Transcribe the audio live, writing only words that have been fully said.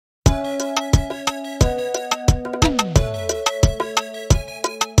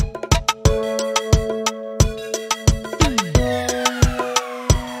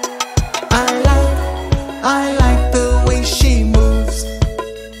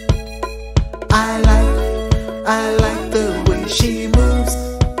I like the way she moves.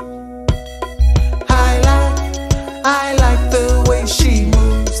 I like the way she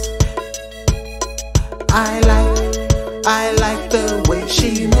moves. I like the way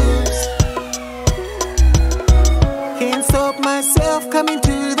she moves. Can't stop myself coming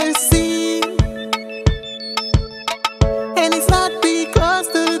to the sea. And it's not because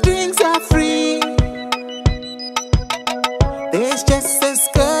the drinks are free. There's just this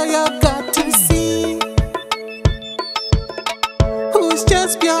girl you've got to see, who's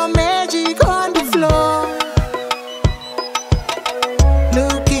just pure magic on the floor.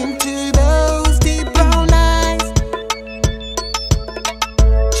 Look into those deep brown eyes.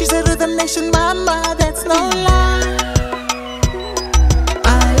 She's a rhythm nation mama, that's no lie.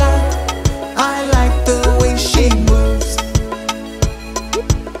 I like the way she moves.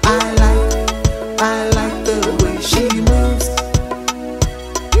 I like the way she moves.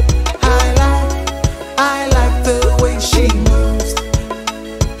 I like the way she moves.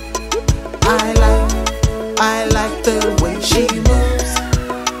 I like the way she moves.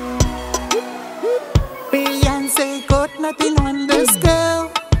 Beyonce got nothing on this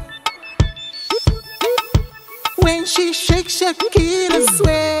girl. When she shakes, Shakira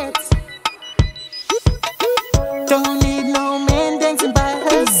sweats. Don't need no man dancing by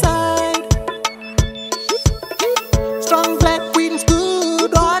her side. Strong black queen's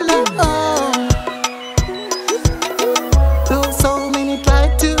good on her own. Though so many try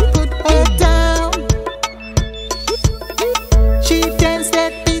to put her down, she danced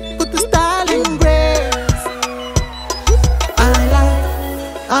that beat with the style and grace.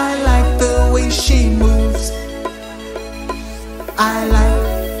 I like the way she moves.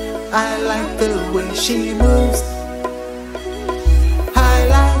 I like the way she moves.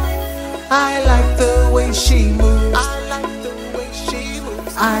 I like the way she moves.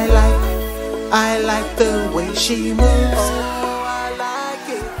 I like the way she moves. Oh, I like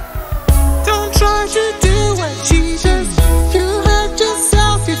it. Don't try to do what she does. You hurt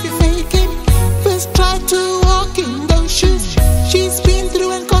yourself if you fake it. First try to walk in those shoes. She's been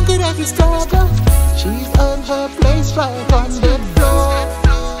through and conquered every struggle. She's earned her place right on the floor.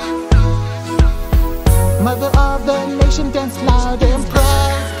 Mother of the nation, dance loud and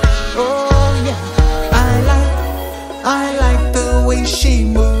proud. Oh yeah. I like the way she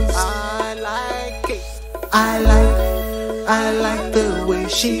moves. I like it. I like the way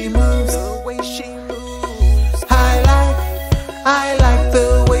she moves. I like the way she moves. I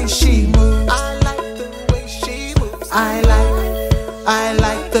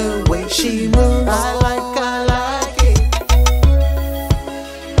like the way she moves.